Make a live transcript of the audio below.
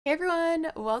Hey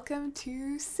everyone, welcome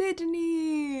to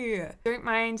Sydney! Don't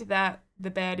mind that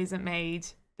the bed isn't made,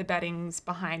 the bedding's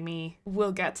behind me.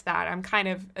 We'll get to that. I'm kind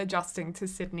of adjusting to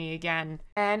Sydney again.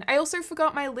 And I also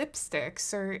forgot my lipstick,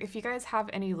 so if you guys have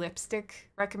any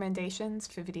lipstick recommendations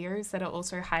for videos that are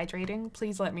also hydrating,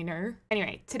 please let me know.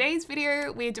 Anyway, today's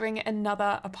video, we're doing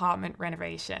another apartment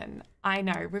renovation. I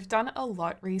know, we've done a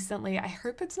lot recently. I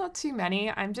hope it's not too many.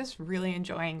 I'm just really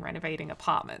enjoying renovating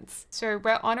apartments. So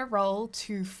we're on a roll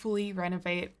to fully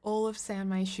renovate all of San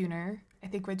Myshuno. I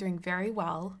think we're doing very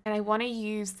well. And I want to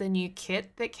use the new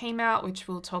kit that came out, which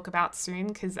we'll talk about soon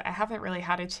because I haven't really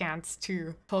had a chance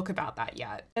to talk about that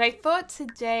yet. But I thought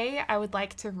today I would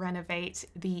like to renovate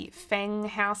the Feng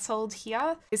household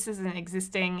here. This is an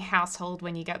existing household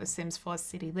when you get The Sims 4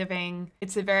 City Living.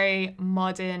 It's a very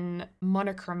modern,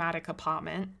 monochromatic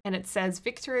apartment. And it says,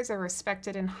 Victor is a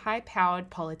respected and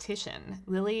high-powered politician.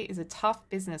 Lily is a tough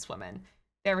businesswoman.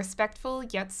 Their respectful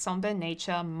yet somber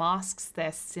nature masks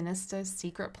their sinister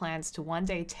secret plans to one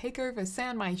day take over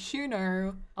San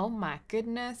Myshuno. Oh my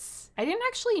goodness. I didn't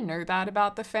actually know that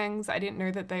about the Fangs. I didn't know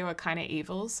that they were kind of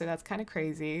evil, so that's kind of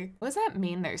crazy. What does that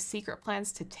mean, their secret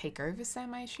plans to take over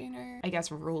San Myshuno? I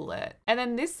guess rule it. And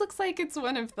then this looks like it's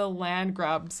one of the land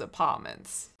grab's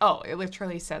apartments. Oh, it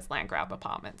literally says land grab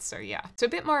apartments, so yeah. So a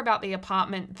bit more about the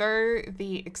apartment. Though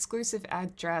the exclusive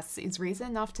address is reason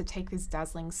enough to take this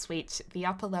dazzling suite,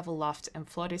 the upper level loft and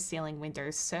floor-to-ceiling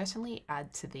windows certainly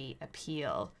add to the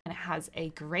appeal. And it has a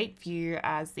great view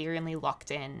as the only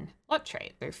locked-in lot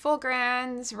trade. So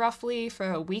 $4 roughly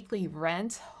for a weekly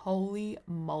rent. Holy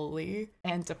moly.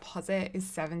 And deposit is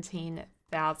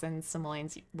 17,000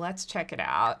 simoleons. Let's check it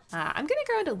out. I'm gonna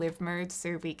go into live mode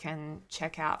so we can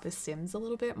check out the Sims a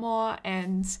little bit more.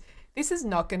 And this is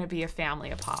not gonna be a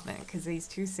family apartment because these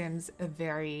two Sims are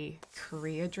very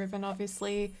career driven,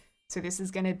 obviously. So this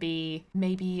is going to be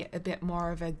maybe a bit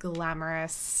more of a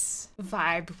glamorous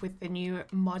vibe with the new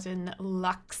modern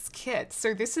luxe kit.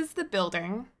 So this is the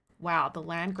building. Wow, the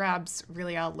land grabs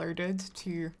really are loaded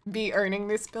to be owning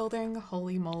this building.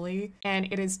 Holy moly.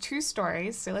 And it is 2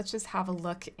 stories. So let's just have a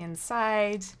look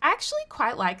inside. I actually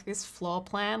quite like this floor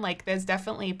plan. Like there's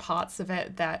definitely parts of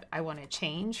it that I want to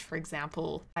change. For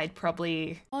example, I'd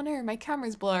probably, oh no, my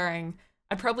camera's blurring.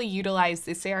 I'd probably utilize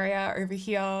this area over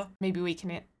here. Maybe we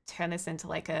can turn this into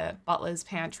like a butler's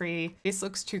pantry. This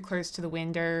looks too close to the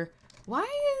window.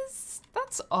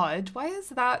 That's odd. Why is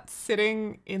that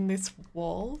sitting in this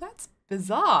wall? That's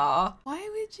bizarre. Why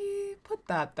would you put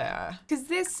that there? Because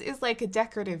this is like a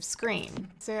decorative screen.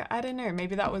 So I don't know,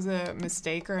 maybe that was a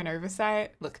mistake or an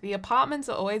oversight. Look, the apartments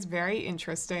are always very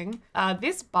interesting.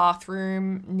 This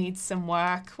bathroom needs some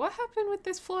work. What happened with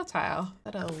this floor tile?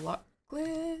 Is that a lock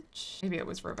glitch? Maybe it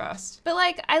was reversed. But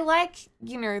like, I like,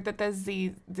 you know, that there's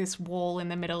this wall in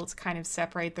the middle to kind of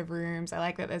separate the rooms. I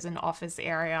like that there's an office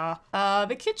area.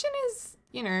 The kitchen is,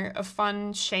 you know, a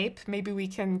fun shape. Maybe we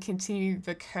can continue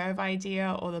the curve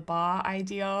idea or the bar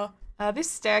idea. This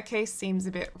staircase seems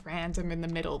a bit random in the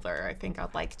middle though. I think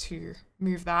I'd like to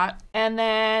move that. And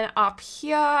then up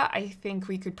here, I think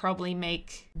we could probably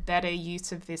make better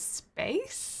use of this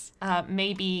space.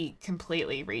 Maybe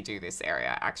completely redo this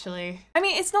area, actually. I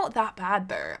mean, it's not that bad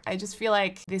though. I just feel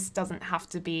like this doesn't have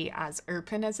to be as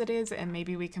open as it is, and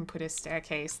maybe we can put a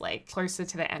staircase like closer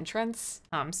to the entrance,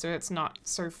 so it's not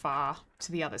so far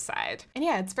to the other side. And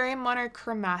yeah, it's very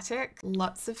monochromatic,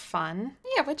 lots of fun.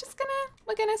 Yeah, we're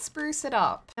gonna spruce it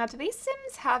up. Now, do these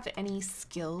Sims have any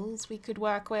skills we could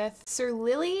work with? So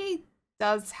Lily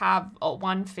does have a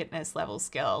 1 fitness level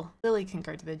skill. Lily can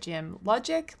go to the gym.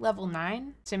 Logic, level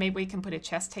 9. So maybe we can put a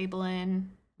chess table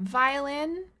in.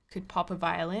 Violin, could pop a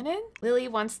violin in. Lily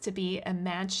wants to be a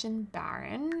mansion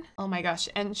baron. Oh my gosh,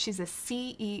 and she's a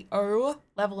CEO,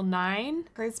 level 9.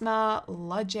 Charisma,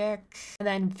 logic. And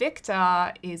then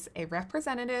Victor is a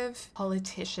representative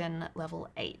politician, level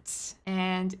 8.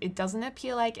 And it doesn't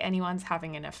appear like anyone's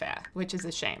having an affair, which is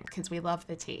a shame because we love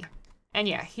the tea. And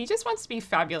yeah, he just wants to be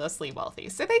fabulously wealthy.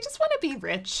 So they just want to be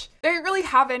rich. They don't really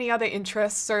have any other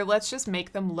interests, so let's just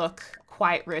make them look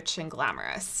quite rich and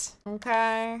glamorous.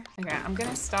 Okay, I'm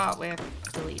gonna start with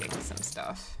deleting some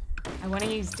stuff. I want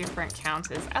to use different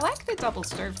counters. I like the double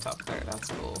stovetop though, that's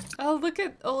cool. Oh, look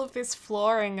at all of this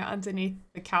flooring underneath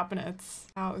the cabinets.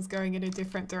 How it was going in a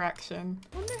different direction.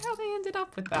 I wonder how they ended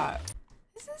up with that.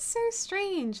 This is so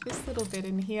strange, this little bit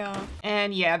in here.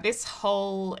 And yeah, this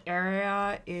whole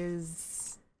area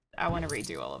is, I want to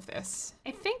redo all of this.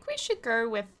 I think we should go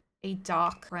with a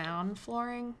dark brown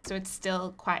flooring. So it's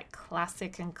still quite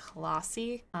classic and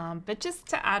classy, but just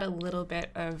to add a little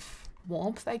bit of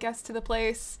warmth, I guess, to the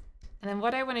place. And then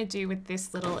what I want to do with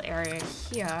this little area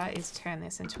here is turn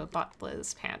this into a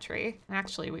butler's pantry. And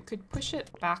actually, we could push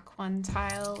it back one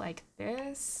tile like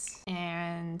this.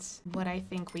 And what I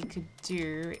think we could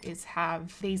do is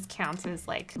have these counters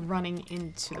like running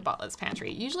into the butler's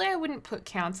pantry. Usually I wouldn't put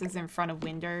counters in front of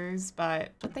windows,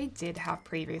 but what they did have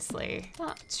previously,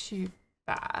 not too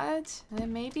bad. And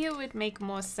then maybe it would make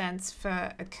more sense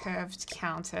for a curved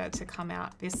counter to come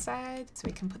out this side. So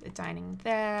we can put the dining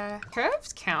there.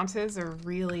 Curved counters are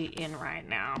really in right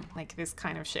now, like this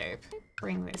kind of shape.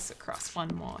 Bring this across one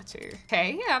more too.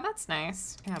 Okay, yeah, that's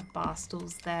nice. We can have bar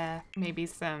stools there. Maybe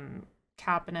some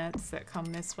cabinets that come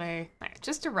this way. Like,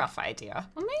 just a rough idea.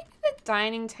 Well, maybe the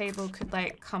dining table could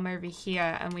like come over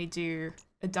here and we do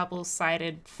a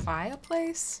double-sided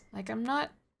fireplace. Like, I'm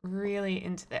not really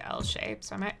into the L shape,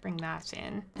 so I might bring that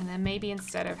in. And then maybe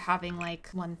instead of having like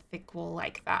one thick wall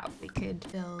like that, we could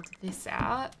build this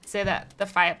out so that the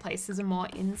fireplaces are more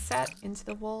inset into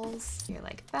the walls. Here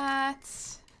like that.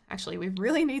 Actually, we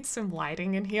really need some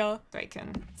lighting in here so I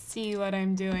can see what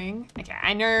I'm doing. Okay,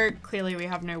 I know clearly we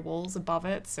have no walls above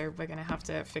it, so we're gonna have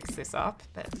to fix this up,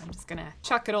 but I'm just gonna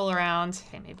chuck it all around.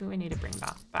 Okay, maybe we need to bring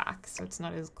that back so it's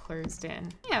not as closed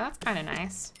in. Yeah, that's kind of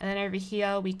nice. And then over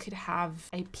here, we could have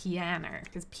a piano,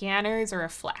 because pianos are a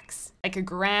flex. Like a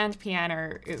grand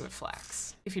piano is a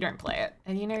flex if you don't play it.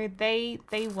 And you know, they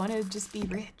want to just be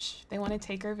rich. They want to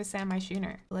take over San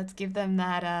Myshuno. Let's give them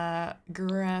that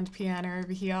grand piano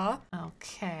over here.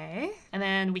 Okay. And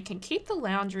then we can keep the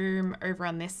lounge room over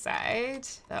on this side.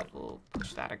 That will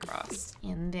push that across.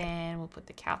 And then we'll put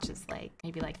the couches like,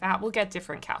 maybe like that. We'll get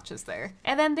different couches there.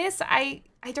 And then this, I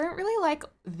don't really like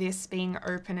this being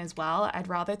open as well. I'd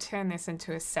rather turn this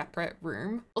into a separate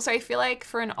room. Also, I feel like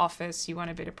for an office, you want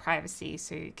a bit of privacy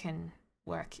so you can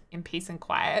work in peace and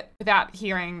quiet without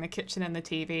hearing the kitchen and the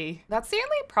TV. That's the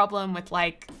only problem with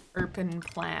like open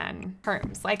plan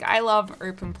homes. Like I love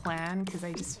open plan because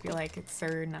I just feel like it's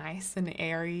so nice and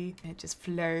airy and it just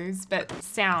flows, but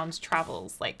sound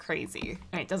travels like crazy.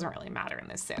 I mean, it doesn't really matter in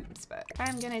The Sims, but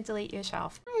I'm gonna delete your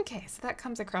shelf. Okay, so that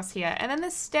comes across here. And then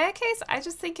the staircase, I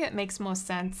just think it makes more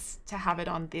sense to have it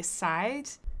on this side.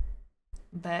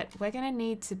 But we're gonna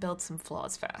need to build some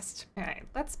floors first. All right,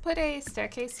 let's put a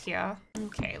staircase here.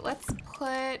 Okay, let's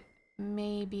put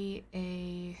maybe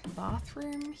a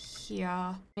bathroom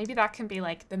here. Maybe that can be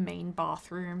like the main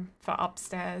bathroom for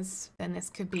upstairs. Then this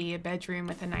could be a bedroom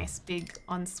with a nice big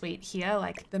ensuite here,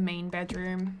 like the main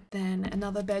bedroom. Then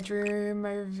another bedroom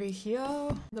over here,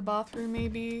 the bathroom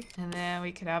maybe. And then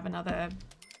we could have another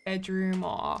bedroom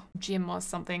or gym or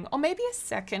something, or maybe a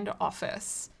second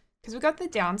office. Because we've got the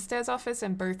downstairs office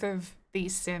and both of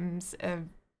these Sims are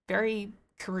very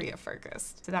career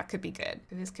focused. So that could be good.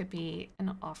 This could be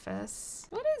an office.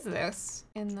 What is this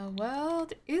in the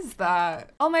world is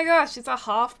that? Oh my gosh, it's a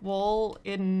half wall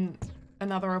in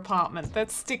another apartment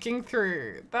that's sticking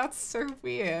through. That's so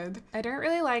weird. I don't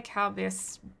really like how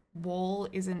this wall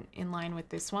isn't in line with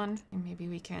this one. And maybe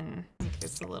we can make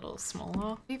this a little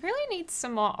smaller. We really need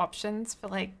some more options for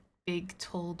like big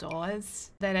tall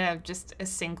doors that are just a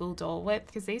single door width,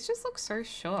 because these just look so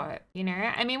short, you know?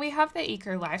 I mean, we have the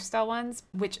eco lifestyle ones,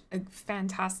 which are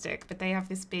fantastic, but they have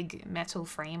this big metal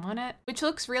frame on it, which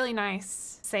looks really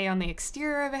nice, say on the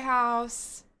exterior of a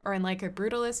house or in like a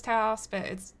brutalist house, but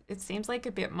it seems like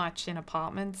a bit much in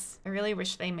apartments. I really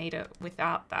wish they made it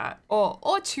without that.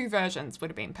 Or two versions would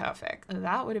have been perfect.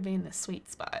 That would have been the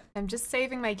sweet spot. I'm just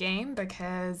saving my game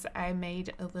because I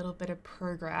made a little bit of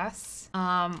progress.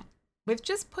 With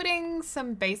just putting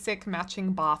some basic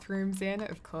matching bathrooms in,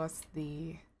 of course,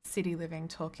 the City Living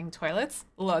talking toilets,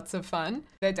 lots of fun.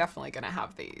 They're definitely gonna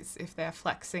have these if they're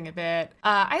flexing a bit.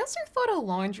 I also thought a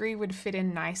laundry would fit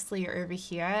in nicely over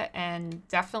here, and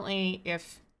definitely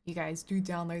if you guys do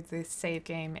download this save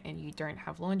game and you don't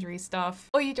have laundry stuff,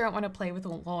 or you don't want to play with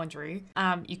laundry,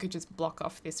 you could just block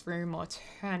off this room or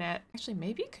turn it. Actually,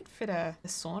 maybe you could fit a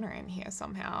sauna in here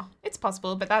somehow. It's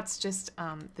possible, but that's just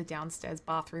the downstairs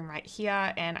bathroom right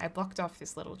here, and I blocked off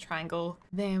this little triangle.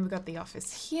 Then we've got the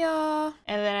office here, and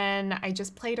then I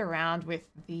just played around with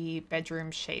the bedroom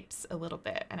shapes a little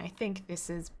bit, and I think this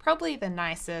is probably the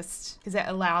nicest because it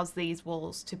allows these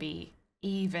walls to be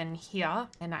even here.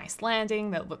 A nice landing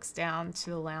that looks down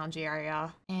to the lounge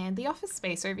area, and the office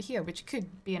space over here, which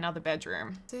could be another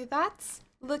bedroom. So that's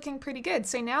looking pretty good.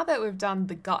 So now that we've done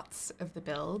the guts of the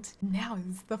build, now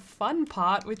is the fun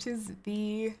part, which is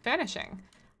the furnishing.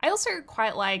 I also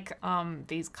quite like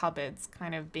these cupboards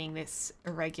kind of being this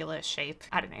irregular shape.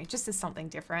 I don't know, just as something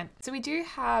different. So we do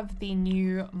have the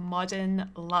new Modern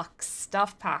Luxe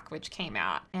stuff pack, which came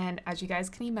out. And as you guys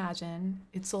can imagine,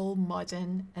 it's all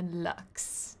modern and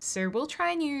luxe. So we'll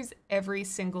try and use every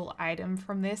single item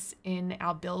from this in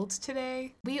our build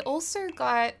today. We also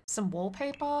got some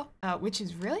wallpaper, which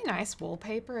is really nice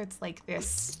wallpaper. It's like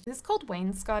this. This is called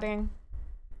wainscoting.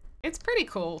 It's pretty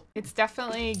cool. It's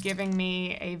definitely giving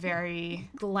me a very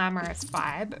glamorous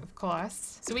vibe, of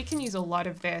course. So we can use a lot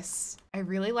of this. I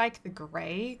really like the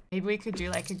gray. Maybe we could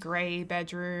do like a gray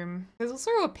bedroom. There's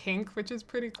also a pink, which is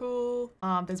pretty cool.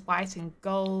 There's white and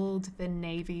gold. The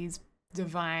navy's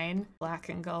divine, black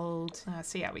and gold.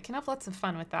 So yeah, we can have lots of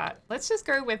fun with that. Let's just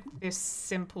go with this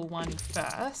simple one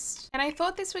first. And I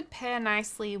thought this would pair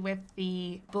nicely with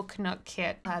the book nook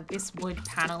kit, this wood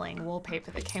paneling wallpaper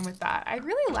that came with that. I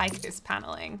really like this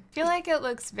paneling. I feel like it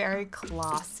looks very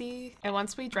classy. And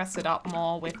once we dress it up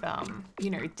more with, you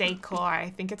know, decor, I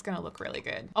think it's gonna look really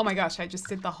good. Oh my gosh, I just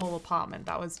did the whole apartment.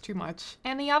 That was too much.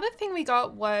 And the other thing we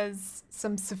got was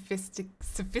some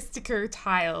sophistico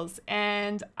tiles.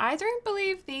 And I don't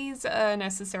believe these are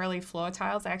necessarily floor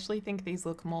tiles. I actually think these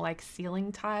look more like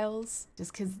ceiling tiles,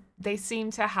 just because they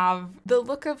seem to have the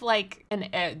look of like an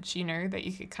edge, you know, that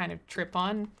you could kind of trip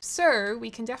on. So we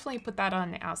can definitely put that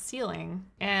on our ceiling,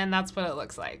 and that's what it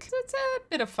looks like. So it's a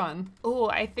bit of fun. Oh,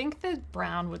 I think the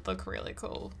brown would look really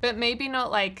cool, but maybe not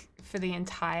like for the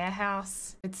entire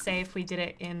house. Let's say if we did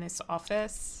it in this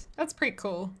office. That's pretty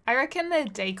cool. I reckon the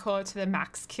decor to the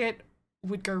Max kit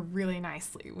would go really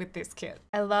nicely with this kit.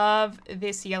 I love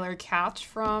this yellow couch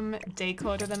from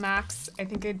Decor to the Max. I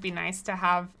think it'd be nice to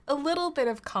have a little bit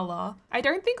of color. I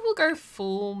don't think we'll go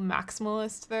full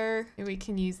maximalist though. We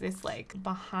can use this like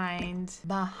behind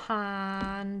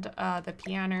the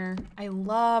piano. I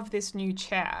love this new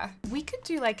chair. We could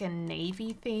do like a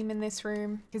navy theme in this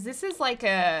room, because this is like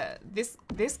a, this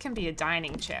can be a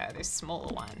dining chair, this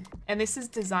smaller one. And this is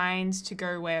designed to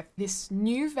go with this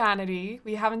new vanity.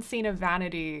 We haven't seen a vanity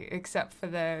except for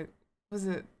the, was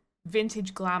it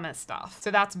vintage glamour stuff? So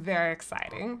that's very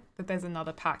exciting that there's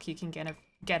another pack you can get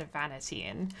a vanity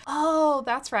in. Oh,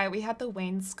 that's right. We had the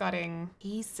wainscoting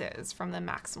pieces from the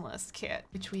maximalist kit,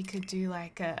 which we could do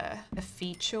like a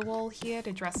feature wall here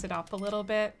to dress it up a little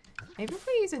bit. Maybe if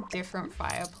we use a different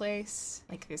fireplace,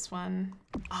 like this one.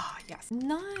 Oh, yes.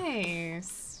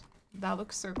 Nice. That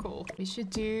looks so cool. We should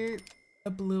do a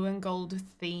blue and gold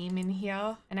theme in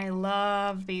here. And I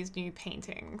love these new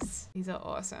paintings. These are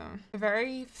awesome. They're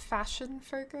very fashion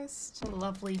focused. A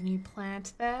lovely new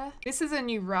plant there. This is a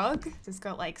new rug. It's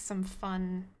got like some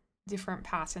fun different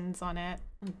patterns on it.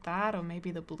 Like that, or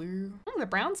maybe the blue. Oh, the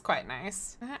brown's quite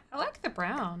nice. I like the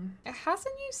brown. It has a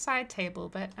new side table,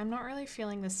 but I'm not really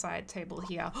feeling the side table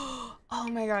here. Oh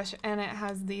my gosh, and it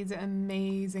has these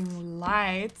amazing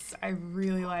lights. I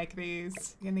really like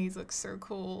these. And these look so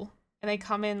cool. And they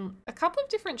come in a couple of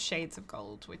different shades of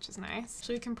gold, which is nice.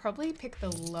 So we can probably pick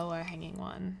the lower hanging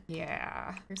one.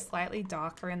 Yeah, they're slightly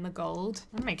darker in the gold.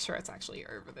 I'll make sure it's actually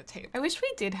over the table. I wish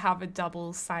we did have a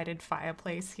double-sided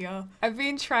fireplace here. I've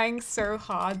been trying so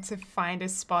hard to find a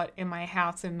spot in my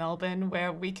house in Melbourne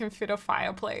where we can fit a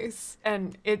fireplace,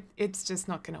 and it's just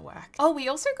not gonna work. Oh, we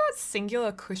also got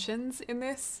singular cushions in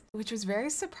this, which was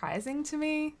very surprising to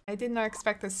me. I did not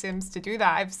expect The Sims to do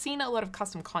that. I've seen a lot of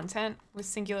custom content with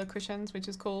singular cushions, which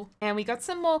is cool. And we got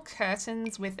some more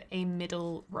curtains with a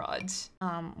middle rod,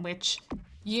 which,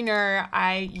 you know,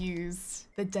 I use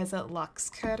the Desert Luxe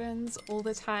curtains all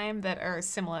the time that are a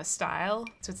similar style.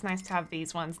 So it's nice to have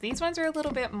these ones. These ones are a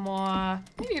little bit more,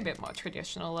 maybe a bit more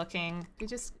traditional looking. We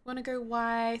just want to go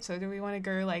white, or do we want to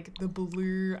go like the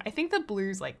blue? I think the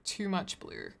blue's like too much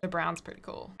blue. The brown's pretty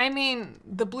cool. I mean,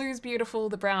 the blue's beautiful,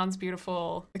 the brown's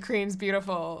beautiful, the cream's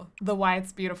beautiful, the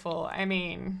white's beautiful. I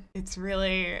mean, it's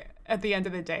really, at the end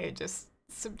of the day, just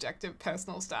subjective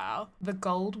personal style. The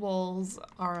gold walls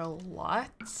are a lot,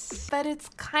 but it's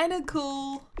kind of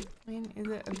cool. I mean, is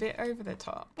it a bit over the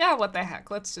top? Yeah, what the heck,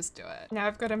 let's just do it. Now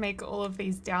I've got to make all of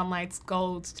these downlights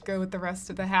gold to go with the rest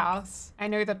of the house. I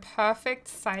know the perfect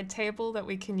side table that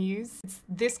we can use. It's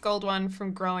this gold one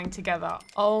from Growing Together.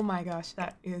 Oh my gosh,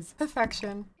 that is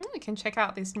perfection. We can check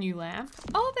out this new lamp.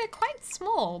 Oh, they're quite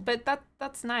small, but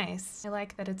that's nice. I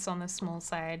like that it's on the small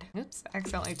side. Oops, I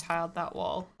accidentally tiled that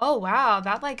wall. Oh wow,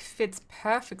 that like fits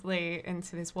perfectly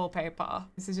into this wallpaper.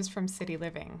 This is just from City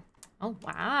Living. Oh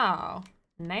wow.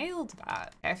 nailed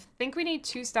that. I think we need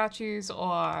 2 statues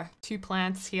or 2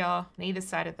 plants here on either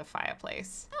side of the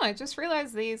fireplace. Oh, I just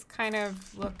realized these kind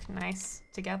of look nice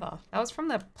together. That was from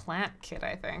the plant kit,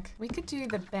 I think. We could do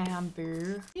the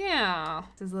bamboo. Yeah,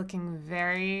 this is looking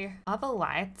very... Other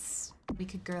lights, we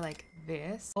could go like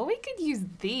this, or we could use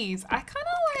these. I kind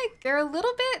of like, they're a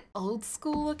little bit old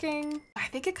school looking. I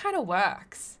think it kind of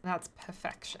works. That's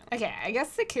perfection. Okay, I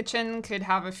guess the kitchen could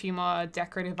have a few more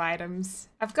decorative items.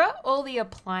 I've got all the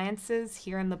appliances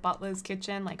here in the butler's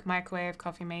kitchen, like microwave,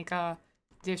 coffee maker,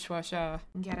 dishwasher.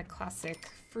 Get a classic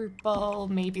fruit bowl,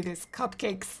 maybe this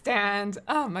cupcake stand.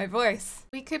 Oh, my voice.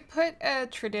 We could put a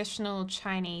traditional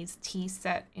Chinese tea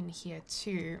set in here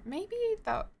too. Maybe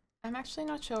that, I'm actually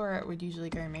not sure where it would usually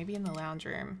go. Maybe in the lounge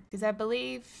room, because I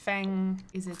believe Feng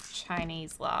is a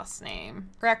Chinese last name.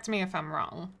 Correct me if I'm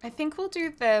wrong. I think we'll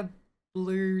do the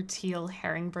blue teal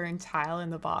herringbone tile in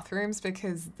the bathrooms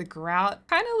because the grout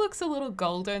kind of looks a little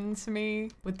golden to me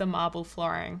with the marble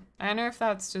flooring. I don't know if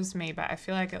that's just me, but I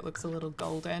feel like it looks a little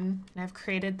golden. And I've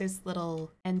created this little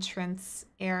entrance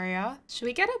area. Should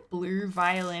we get a blue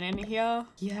violin in here?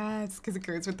 Yes, because it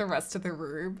goes with the rest of the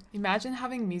room. Imagine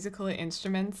having musical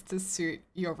instruments to suit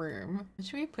your room. What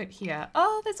should we put here?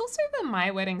 Oh, there's also the My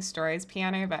Wedding Stories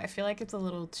piano, but I feel like it's a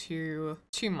little too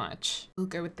much. We'll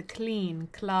go with the clean,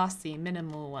 classy,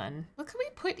 minimal one. What can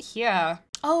we put here?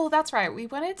 Oh, that's right. We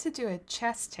wanted to do a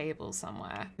chess table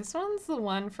somewhere. This one's the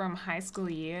one from high school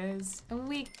years. And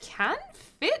we can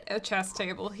fit a chess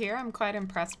table here. I'm quite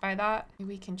impressed by that. Maybe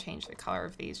we can change the color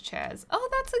of these chairs. Oh,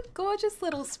 that's a gorgeous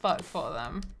little spot for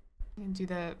them. We can do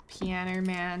the piano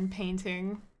man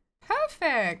painting.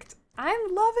 Perfect.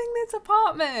 I'm loving this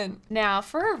apartment. Now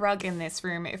for a rug in this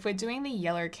room, if we're doing the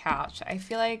yellow couch, I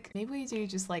feel like maybe we do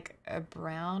just like a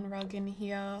brown rug in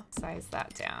here, size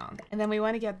that down. And then we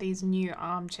want to get these new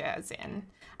armchairs in.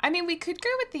 I mean, we could go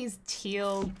with these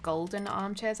teal golden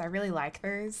armchairs. I really like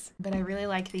those, but I really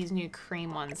like these new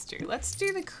cream ones too. Let's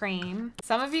do the cream.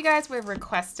 Some of you guys were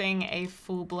requesting a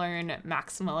full-blown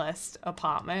maximalist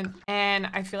apartment, and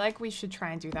I feel like we should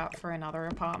try and do that for another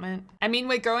apartment. I mean,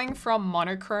 we're going from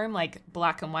monochrome, like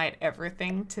black and white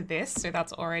everything, to this, so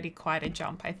that's already quite a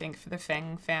jump, I think, for the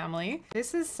Feng family.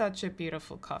 This is such a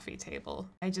beautiful coffee table.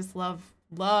 I just love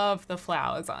the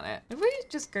flowers on it. If we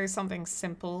just go something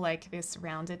simple like this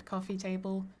rounded coffee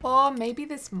table, or maybe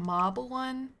this marble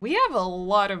one. We have a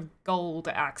lot of gold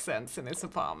accents in this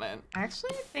apartment. I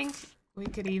actually think we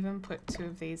could even put 2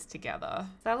 of these together.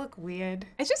 Does that look weird?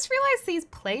 I just realized these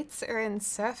plates are in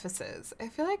surfaces. I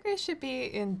feel like they should be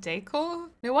in decor.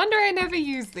 No wonder I never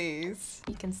use these.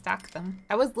 You can stack them.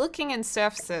 I was looking in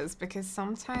surfaces because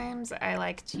sometimes I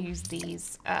like to use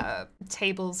these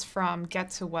tables from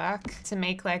Get to Work to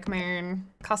make like my own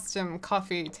custom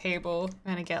coffee table.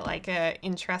 I'm gonna get like a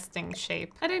interesting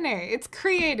shape. I don't know, it's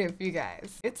creative, you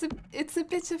guys. It's a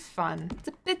bit of fun. It's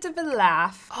a bit of a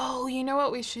laugh. Oh, you know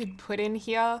what we should put in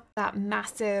here? That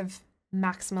massive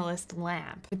maximalist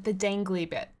lamp with the dangly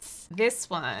bits. This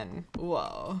one,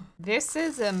 whoa. This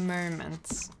is a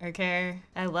moment, okay?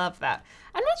 I love that.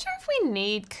 I'm not sure if we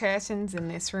need curtains in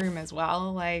this room as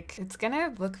well. Like, it's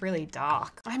gonna look really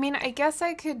dark. I mean, I guess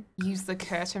I could use the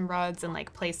curtain rods and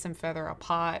like place them further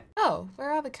apart. Oh,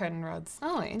 where are the curtain rods?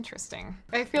 Oh, interesting.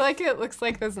 I feel like it looks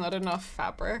like there's not enough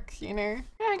fabric, you know?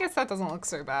 Yeah, I guess that doesn't look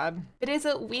so bad. But is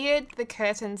it weird the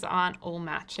curtains aren't all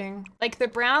matching? Like, the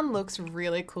brown looks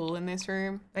really cool in this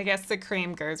room. I guess the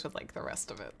cream goes with like the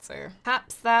rest of it, so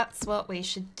perhaps that's what we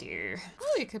should do.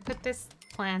 Oh, you could put this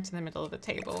plant in the middle of the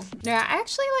table. No, I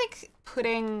actually like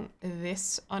putting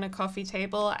this on a coffee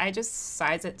table. I just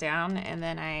size it down and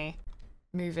then I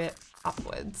move it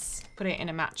upwards, put it in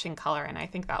a matching color, and I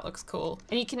think that looks cool.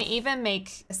 And you can even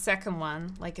make a second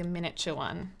one, like a miniature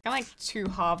one, kind of like 2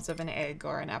 halves of an egg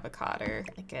or an avocado,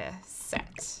 like a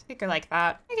set. You could go like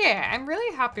that. Okay, I'm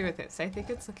really happy with this. I think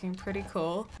it's looking pretty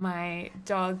cool. My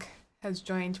dog has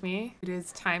joined me. It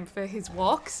is time for his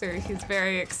walk, so he's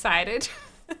very excited.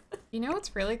 You know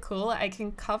what's really cool? I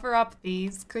can cover up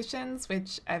these cushions,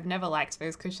 which I've never liked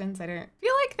those cushions. I don't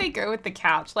feel like they go with the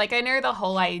couch. Like, I know the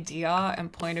whole idea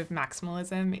and point of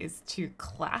maximalism is to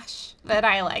clash, but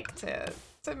I like to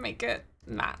make it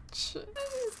match.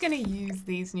 I'm just gonna use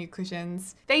these new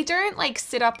cushions. They don't like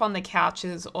sit up on the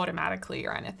couches automatically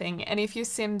or anything, and if your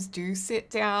Sims do sit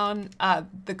down,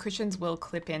 the cushions will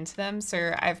clip into them.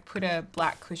 So I've put a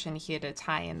black cushion here to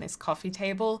tie in this coffee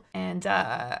table, and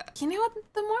you know what,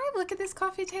 the more I look at this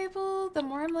coffee table, the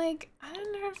more I'm like, I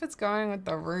don't know if it's going with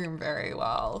the room very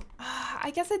well.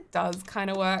 I guess it does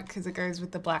kind of work because it goes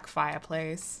with the black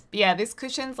fireplace. But yeah, this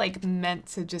cushion's like meant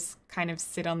to just kind of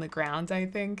sit on the ground, I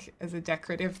think, as a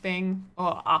decorative thing,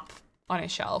 or up on a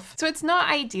shelf. So it's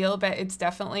not ideal, but it's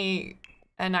definitely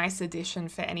a nice addition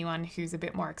for anyone who's a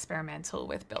bit more experimental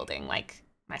with building, like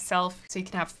myself, so you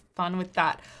can have fun with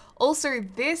that. Also,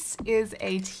 this is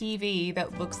a TV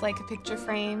that looks like a picture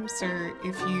frame. So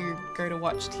if you go to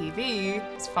watch TV,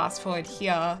 just fast forward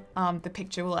here, the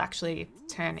picture will actually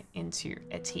turn into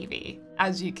a TV,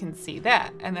 as you can see there.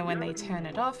 And then when they turn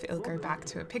it off, it'll go back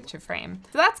to a picture frame.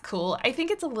 So that's cool. I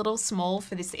think it's a little small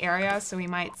for this area, so we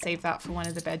might save that for one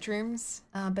of the bedrooms.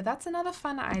 But that's another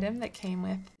fun item that came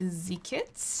with the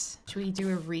kit. Should we do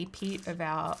a repeat of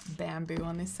our bamboo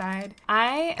on this side?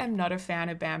 I am not a fan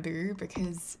of bamboo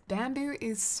because bamboo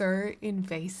is so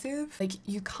invasive. Like,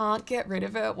 you can't get rid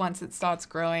of it once it starts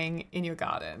growing in your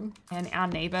garden. And our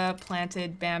neighbor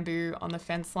planted bamboo on the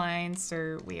fence line,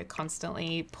 so we are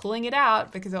constantly pulling it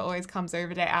out because it always comes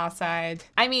over to our side.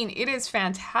 I mean, it is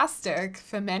fantastic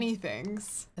for many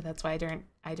things, but that's why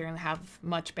I don't have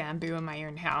much bamboo in my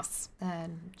own house.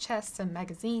 And chests and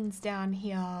magazines down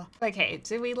here. Okay,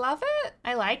 do we love it?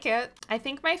 I like it. I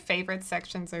think my favorite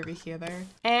section's over here though.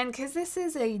 And because this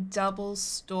is a double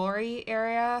story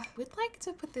area, we'd like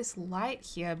to put this light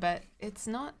here, but it's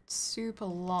not super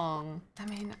long. I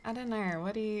mean, I don't know.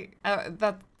 What do you... Oh,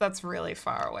 that's really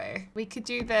far away. We could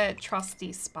do the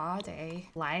trusty spa day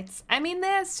lights. I mean,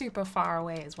 they're super far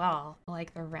away as well. I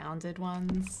like the rounded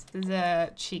ones. This is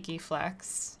a cheeky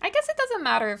flex. I guess it doesn't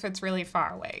matter if it's really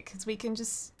far away because we can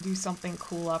just do something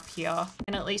cool up here.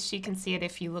 And at least you can see it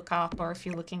if you look up or if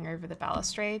you're looking over the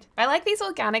balustrade. I like these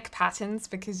organic patterns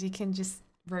because you can just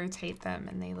rotate them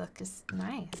and they look just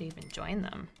nice to even join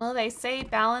them. Well, they say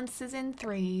balance is in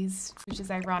threes, which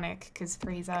is ironic because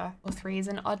three is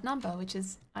an odd number, which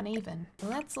is uneven.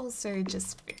 Let's also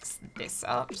just fix this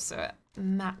up so it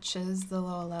matches the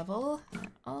lower level.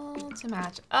 All to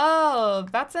match. Oh,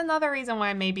 that's another reason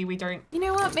why maybe we don't... You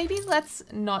know what? Maybe let's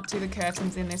not do the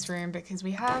curtains in this room because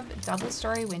we have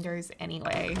double-story windows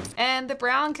anyway. And the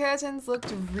brown curtains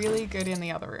looked really good in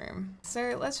the other room.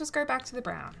 So let's just go back to the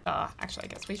brown. Oh, actually, I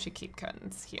guess we should keep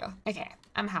curtains here. Okay,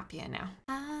 I'm happier now.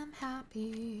 I'm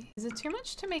happy. Is it too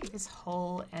much to make this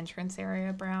whole entrance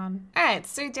area brown? All right,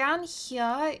 so down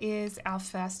here is our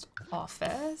first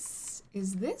office.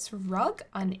 Is this rug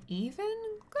uneven?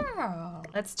 Girl.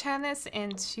 Let's turn this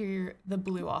into the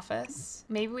blue office.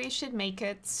 Maybe we should make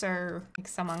it so like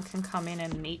someone can come in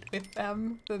and meet with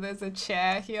them. So there's a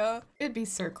chair here. It'd be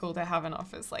so cool to have an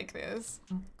office like this.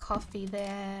 Coffee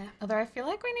there. Although I feel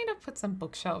like we need to put some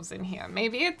bookshelves in here.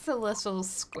 Maybe it's a little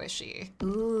squishy.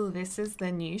 Ooh, this is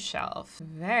the new shelf.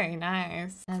 Very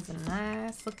nice. That's a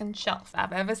nice looking shelf.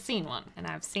 I've ever seen one. And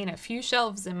I've seen a few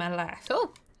shelves in my life.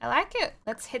 Cool. I like it.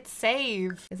 Let's hit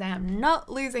save because I am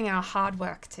not losing our hard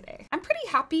work today. I'm pretty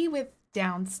happy with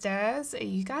downstairs. Are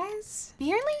you guys? The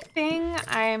only thing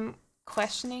I'm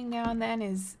questioning now and then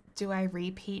is, do I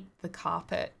repeat the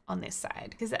carpet on this side?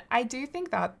 Because I do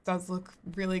think that does look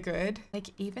really good. Like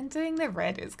even doing the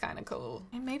red is kind of cool.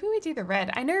 And maybe we do the red.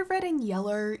 I know red and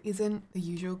yellow isn't the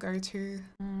usual go-to.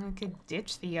 We could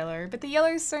ditch the yellow, but the yellow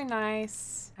is so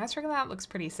nice. I just reckon that looks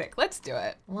pretty sick. Let's do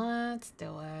it. Let's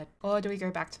do it. Or do we go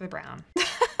back to the brown?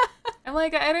 I'm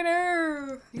like, I don't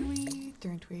know. Do we?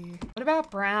 Don't we? What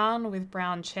about brown with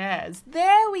brown chairs?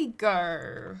 There we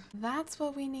go. That's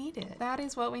what we needed. That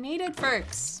is what we needed,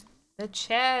 folks. The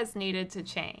chairs needed to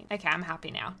change. Okay, I'm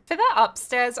happy now. For the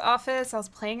upstairs office, I was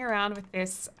playing around with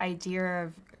this idea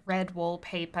of red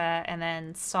wallpaper and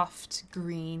then soft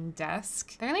green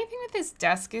desk. The only thing with this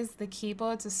desk is the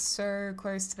keyboards are so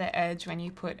close to the edge when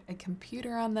you put a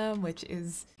computer on them, which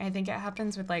is, I think it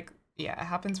happens with like, yeah, it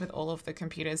happens with all of the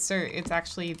computers. So it's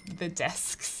actually the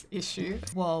desk's issue.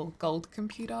 Whoa, gold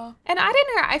computer. And I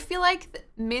don't know, I feel like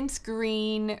mint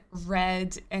green,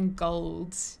 red, and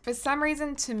gold. For some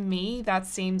reason, to me, that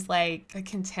seems like a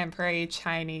contemporary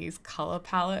Chinese color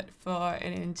palette for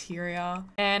an interior.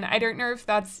 And I don't know if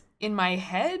that's in my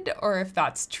head or if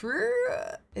that's true.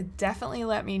 Definitely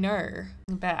let me know.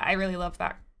 But I really love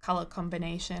that color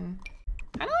combination.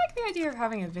 I like the idea of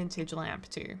having a vintage lamp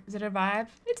too. Is it a vibe?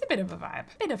 It's a bit of a vibe.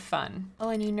 Bit of fun. Oh,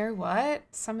 and you know what?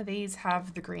 Some of these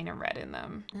have the green and red in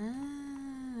them.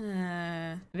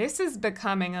 This is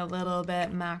becoming a little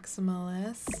bit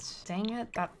maximalist. Dang it,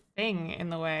 that thing in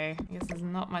the way. I guess there's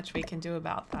not much we can do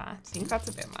about that. I think that's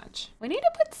a bit much. We need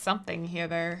to put something here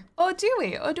though. Or do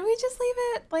we? Or do we just leave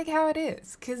it like how it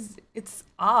is? Because it's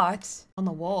art. on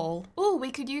the wall. Oh,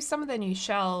 we could use some of the new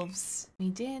shelves. We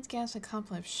did get a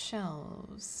couple of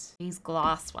shelves. These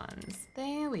glass ones.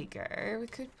 There we go. We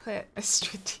could put a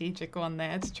strategic one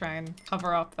there to try and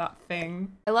cover up that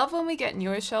thing. I love when we get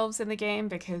newer shelves in the game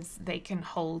because they can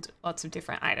hold lots of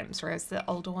different items, whereas the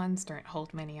older ones don't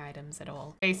hold many items at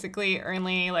all. Basically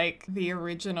only like the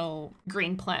original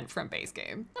green plant from base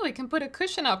game. Oh, we can put a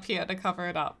cushion up here to cover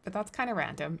it up, but that's kind of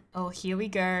random. Oh, here we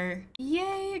go.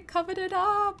 Yay, it covered it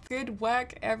up. Good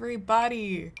work,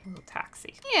 everybody. A little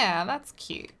taxi. Yeah, that's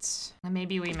cute. And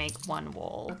maybe we make one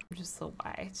wall, just the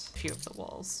white, a few of the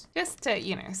walls, just to,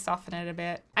 you know, soften it a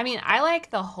bit. I mean, I like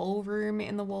the whole room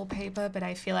in the wallpaper, but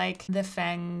I feel like the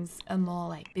fangs are more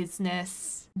like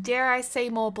business. Dare I say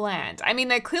more bland? I mean,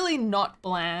 they're clearly not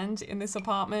bland in this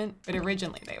apartment, but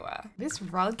originally they were. This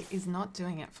rug is not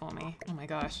doing it for me. Oh my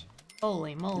gosh.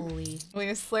 Holy moly.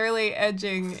 We're slowly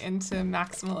edging into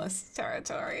maximalist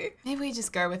territory. Maybe we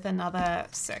just go with another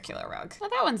circular rug. Well,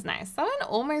 that one's nice. That one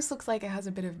almost looks like it has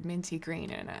a bit of minty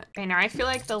green in it. Okay, now I feel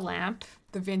like the lamp,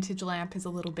 the vintage lamp, is a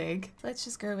little big. Let's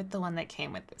just go with the one that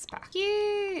came with this pack.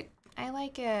 Cute. I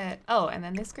like it. Oh, and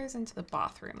then this goes into the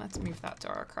bathroom. Let's move that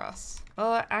door across.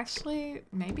 Oh, actually,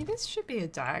 maybe this should be a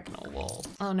diagonal wall.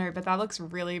 Oh no, but that looks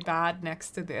really bad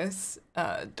next to this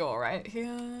door right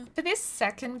here. For this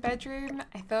second bedroom,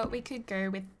 I thought we could go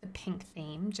with the pink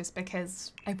theme just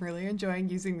because I'm really enjoying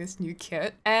using this new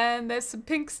kit and there's some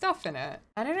pink stuff in it.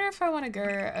 I don't know if I want to go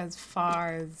as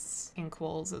far as pink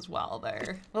walls as well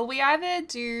though. Well, we either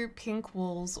do pink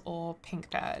walls or pink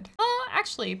bed. Oh,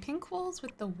 actually, pink walls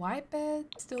with the white bed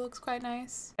still looks quite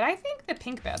nice. But I think the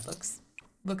pink bed looks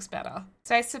better.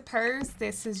 So I suppose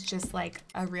this is just like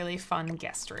a really fun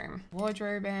guest room.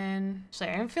 Wardrobe in. Actually,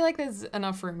 I don't feel like there's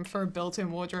enough room for a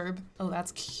built-in wardrobe. Oh,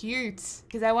 that's cute.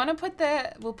 Because I want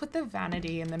to we'll put the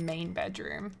vanity in the main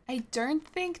bedroom. I don't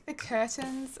think the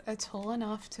curtains are tall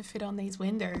enough to fit on these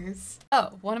windows.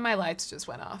 Oh, one of my lights just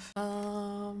went off.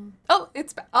 Oh,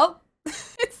 it's going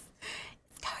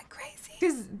crazy.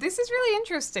 Because this is really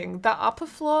interesting. The upper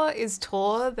floor is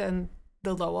taller than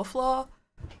the lower floor.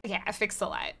 Okay, I fixed the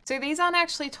light. So these aren't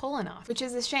actually tall enough, which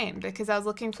is a shame because I was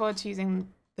looking forward to using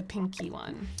the pinky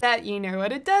one. That, you know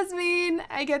what it does mean.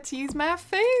 I get to use my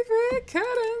favorite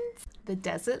curtains. The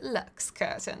Desert Luxe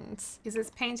curtains. Is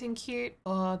this painting cute?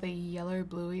 Or the yellow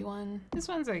bluey one? This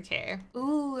one's okay.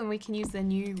 Ooh, and we can use the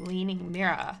new leaning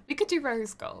mirror. We could do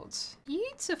rose gold.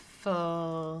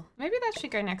 Beautiful. Maybe that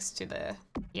should go next to the,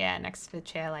 yeah, next to the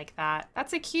chair like that.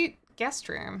 That's a cute guest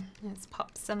room. Let's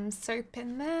pop some soap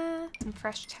in there, some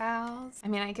fresh towels. I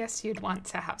mean, I guess you'd want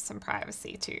to have some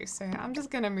privacy too. So I'm just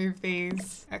gonna move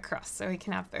these across so we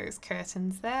can have those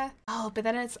curtains there. Oh, but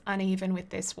then it's uneven with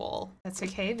this wall. That's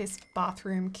okay, this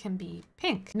bathroom can be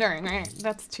pink. No,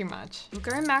 that's too much. We'll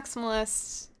go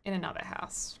maximalist in another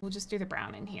house. We'll just do the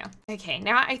brown in here. Okay,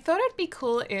 now I thought it'd be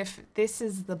cool if this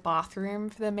is the bathroom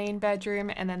for the main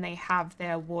bedroom and then they have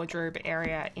their wardrobe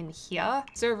area in here.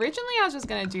 So originally I was just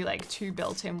gonna do like 2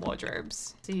 built-in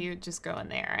wardrobes. So you just go in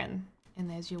there and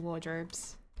there's your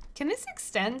wardrobes. Can this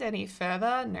extend any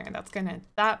further? No,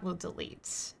 that will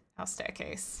delete our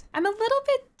staircase. I'm a little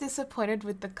bit disappointed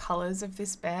with the colors of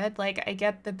this bed. Like, I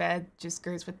get the bed just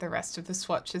goes with the rest of the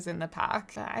swatches in the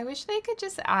pack, but I wish they could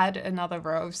just add another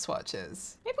row of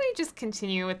swatches. Maybe we just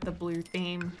continue with the blue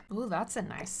theme. Ooh, that's a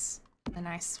nice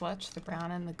swatch, the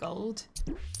brown and the gold.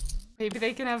 Maybe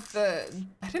they can have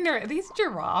I don't know, are these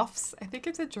giraffes? I think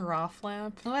it's a giraffe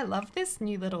lamp. Oh, I love this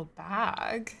new little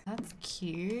bag. That's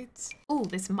cute. Oh,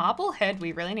 this marble head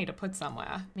we really need to put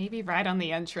somewhere. Maybe right on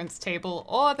the entrance table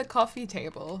or the coffee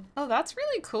table. Oh, that's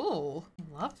really cool.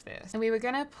 I love this. And we were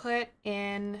gonna put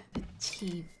in the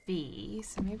TV.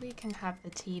 So maybe we can have the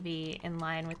TV in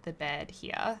line with the bed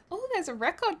here. Oh, there's a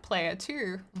record player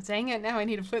too. Well, dang it, now I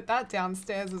need to put that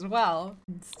downstairs as well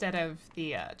instead of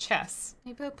the chess.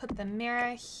 Maybe we'll put the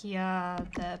mirror here,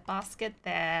 the basket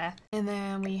there, and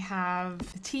then we have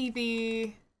the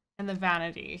TV and the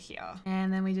vanity here.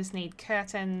 And then we just need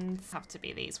curtains, have to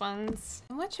be these ones.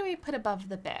 And what should we put above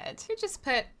the bed? We just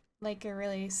put like a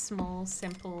really small,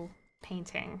 simple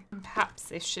painting. And perhaps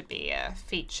this should be a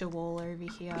feature wall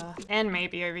over here and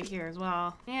maybe over here as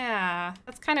well. Yeah,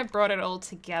 that's kind of brought it all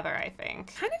together, I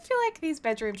think. Kind of feel like these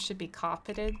bedrooms should be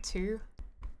carpeted too.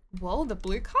 Whoa, the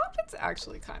blue carpet's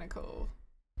actually kind of cool.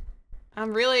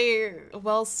 I'm really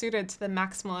well suited to the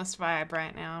maximalist vibe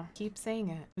right now. Keep saying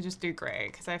it. We'll just do gray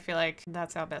because I feel like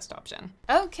that's our best option.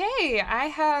 Okay, I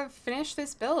have finished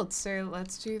this build, so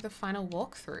let's do the final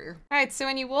walkthrough. All right, so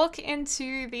when you walk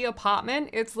into the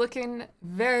apartment, it's looking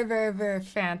very, very, very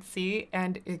fancy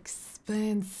and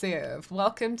expensive.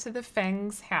 Welcome to the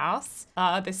Feng's house.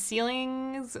 The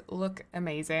ceilings look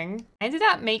amazing. I ended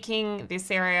up making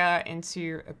this area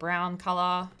into a brown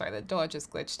color. Sorry, the door just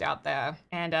glitched out there.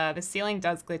 And the ceiling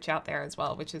does glitch out there as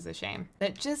well, which is a shame.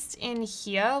 But just in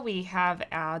here, we have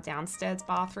our downstairs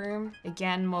bathroom.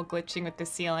 Again, more glitching with the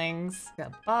ceilings.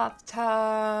 The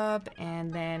bathtub.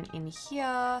 And then in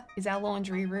here is our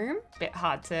laundry room. Bit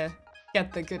hard to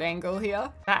get the good angle here.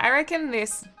 But I reckon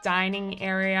this dining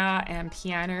area and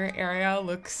piano area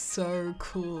looks so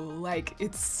cool. Like,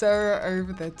 it's so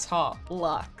over the top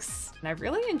luxe. And I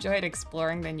really enjoyed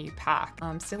exploring the new pack.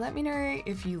 So let me know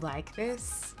if you like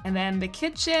this. And then the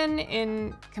kitchen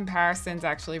in comparison is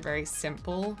actually very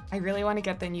simple. I really want to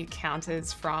get the new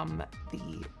counters from the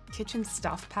kitchen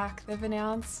stuff pack they've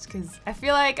announced, because I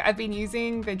feel like I've been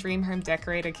using the Dream Home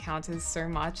Decorator counters so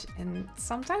much and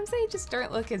sometimes they just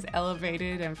don't look as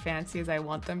elevated and fancy as I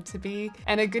want them to be.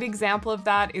 And a good example of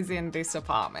that is in this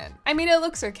apartment. I mean, it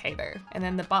looks okay though. And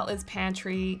then the butler's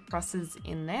pantry crosses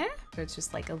in there, so it's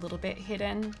just like a little bit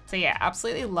hidden. So yeah,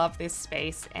 absolutely love this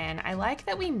space. And I like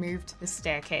that we moved the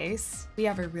staircase. We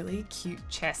have a really cute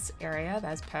chess area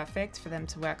that's perfect for them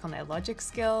to work on their logic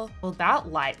skill. Well, that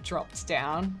light dropped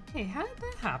down. Hey, how did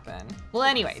that happen? Well,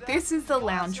 anyway, this is the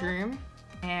lounge room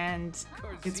and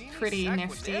it's pretty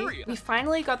nifty. We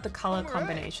finally got the color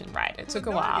combination right. It took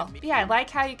a while. But yeah, I like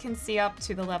how you can see up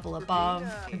to the level above.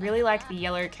 I really like the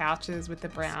yellow couches with the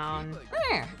brown.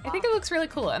 I think it looks really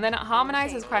cool. And then it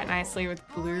harmonizes quite nicely with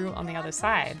blue on the other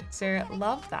side. So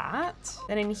love that.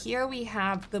 Then in here we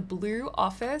have the blue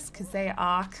office because they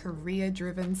are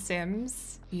career-driven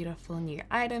Sims. Beautiful new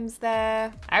items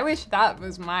there. I wish that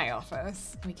was my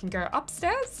office. We can go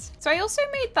upstairs. So I also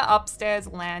made the upstairs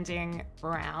landing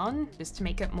brown just to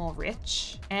make it more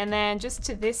rich. And then just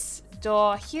to this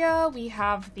door here, we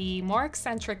have the more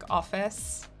eccentric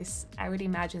office. This, I would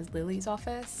imagine, is Lily's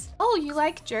office. Oh, you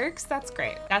like jokes? That's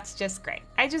great. That's just great.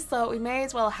 I just thought we may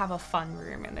as well have a fun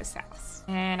room in this house.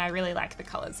 And I really like the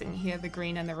colors in here, the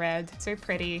green and the red, so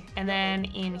pretty. And then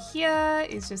in here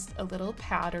is just a little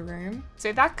powder room.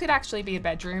 So that could actually be a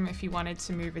bedroom if you wanted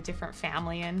to move a different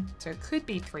family in. So it could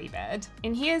be 3-bed.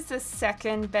 And here's the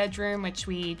second bedroom, which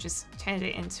we just turned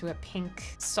it into a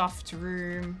pink soft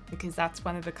room because that's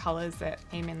one of the colors that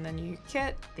came in the new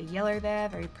kit. The yellow there,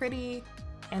 very pretty.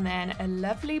 And then a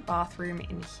lovely bathroom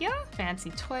in here. Fancy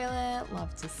toilet,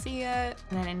 love to see it.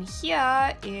 And then in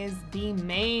here is the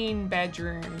main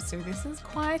bedroom. So this is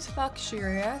quite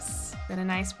luxurious. Got a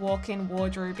nice walk-in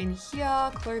wardrobe in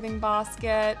here, clothing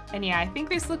basket. And yeah, I think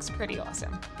this looks pretty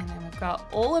awesome. And then we've got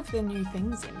all of the new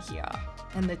things in here.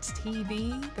 And the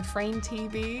TV, the frame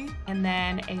TV, and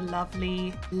then a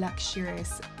lovely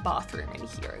luxurious bathroom in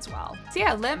here as well. So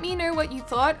yeah, let me know what you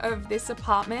thought of this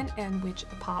apartment and which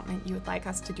apartment you would like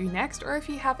us to do next, or if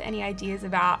you have any ideas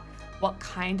about what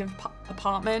kind of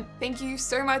apartment. Thank you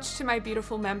so much to my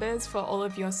beautiful members for all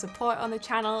of your support on the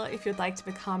channel. If you'd like to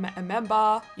become a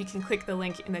member, you can click the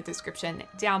link in the description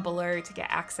down below to get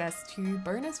access to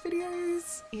bonus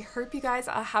videos. I hope you guys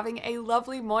are having a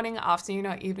lovely morning, afternoon,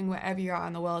 or evening wherever you are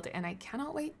in the world, and I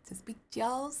cannot wait to speak to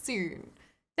y'all soon.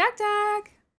 Dag dag!